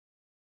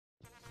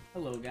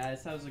Hello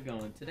guys, how's it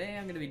going? Today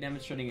I'm going to be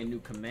demonstrating a new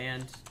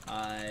command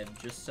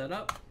I've just set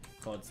up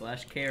called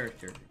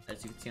 /character.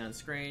 As you can see on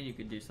screen, you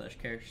can do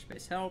 /character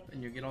space help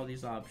and you'll get all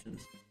these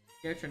options.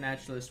 Character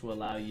naturalist will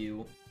allow you,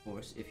 of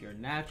course, if you're a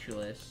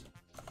naturalist,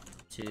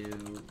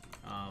 to,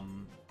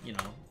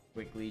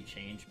 quickly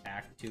change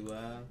back to,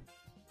 or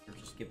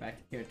just get back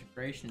to character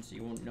creation, so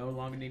you won't no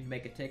longer need to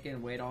make a ticket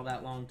and wait all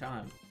that long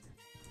time.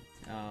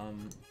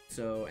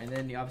 And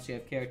then you obviously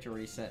have character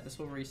reset. This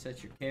will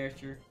reset your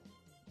character.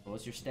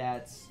 What's your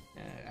stats,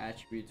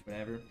 attributes,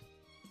 whatever.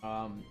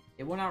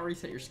 It will not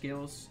reset your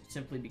skills,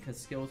 simply because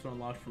skills are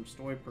unlocked from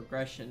story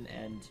progression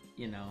and,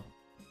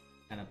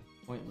 kind of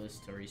pointless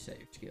to reset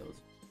your skills.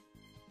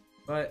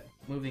 But,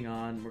 moving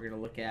on, we're going to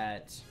look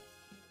at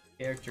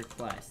character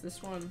class.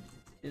 This one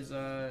is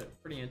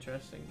pretty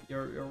interesting.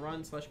 Your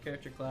run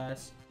 /character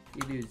class,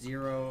 you do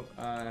 0,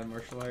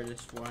 martial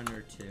artist, 1,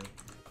 or 2.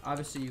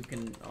 Obviously, you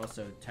can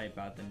also type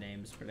out the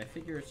names, but I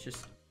figure it's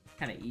just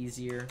kind of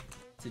easier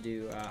to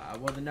do.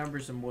 Well, the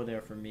numbers are more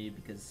there for me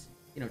because,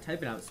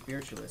 typing out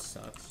spiritualist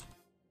sucks.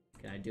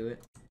 Can I do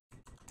it?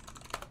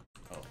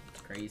 Oh,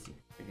 it's crazy.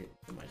 I get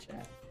too much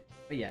chat.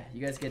 But yeah,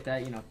 you guys get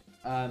that,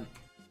 To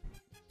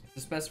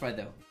specify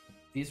though,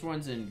 these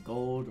ones in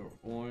gold or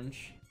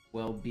orange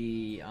will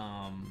be,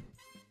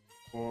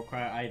 will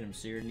require items.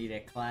 So you're gonna need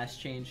a class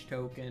change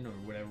token or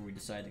whatever we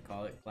decide to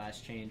call it.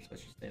 Class change,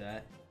 let's just say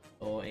that.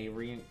 Or a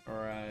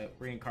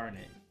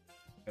reincarnate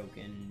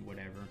token,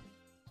 whatever.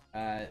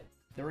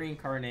 The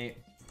reincarnate,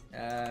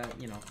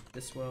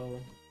 this will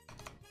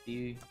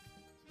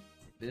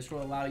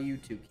allow you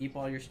to keep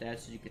all your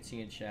stats, as you can see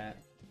in chat,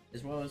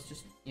 as well as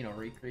just,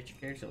 recreate your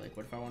character. Like,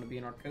 what if I want to be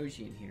an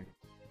Arcosian here?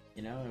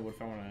 And what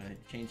if I want to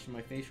change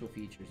my facial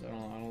features? I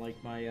don't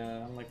like my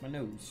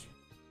nose.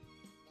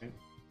 Okay.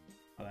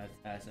 Oh,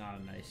 that's not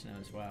a nice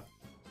nose. Wow.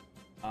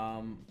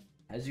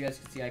 As you guys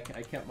can see, I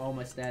kept all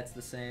my stats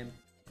the same,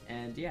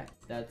 and yeah,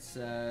 that's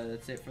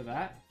it for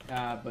that.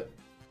 But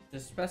to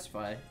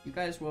specify, you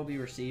guys will be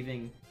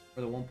receiving,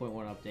 for the 1.1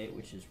 update,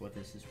 which is what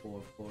this is for,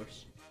 of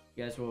course,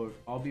 you guys will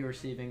all be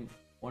receiving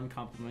one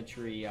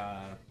complimentary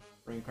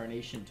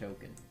Reincarnation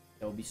token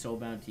that will be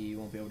soulbound to you. You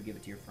won't be able to give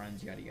it to your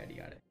friends, yada yada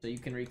yada. So you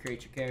can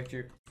recreate your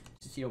character.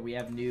 Just, we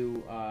have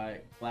new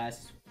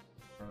class,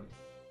 or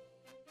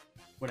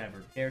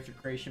whatever, character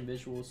creation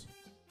visuals,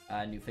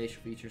 new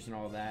facial features and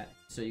all that.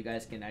 So you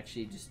guys can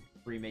actually just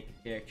remake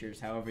your characters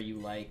however you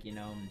like,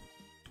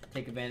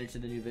 take advantage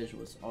of the new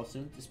visuals.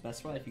 Also, to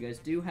specify, if you guys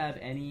do have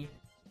any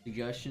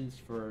suggestions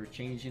for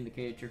changing the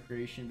character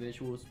creation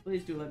visuals,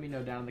 please do let me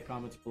know down in the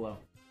comments below.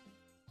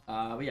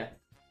 But yeah,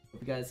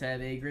 hope you guys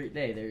have a great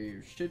day.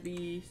 There should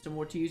be some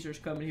more teasers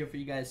coming here for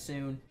you guys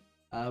soon.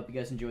 I hope you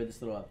guys enjoyed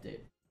this little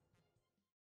update.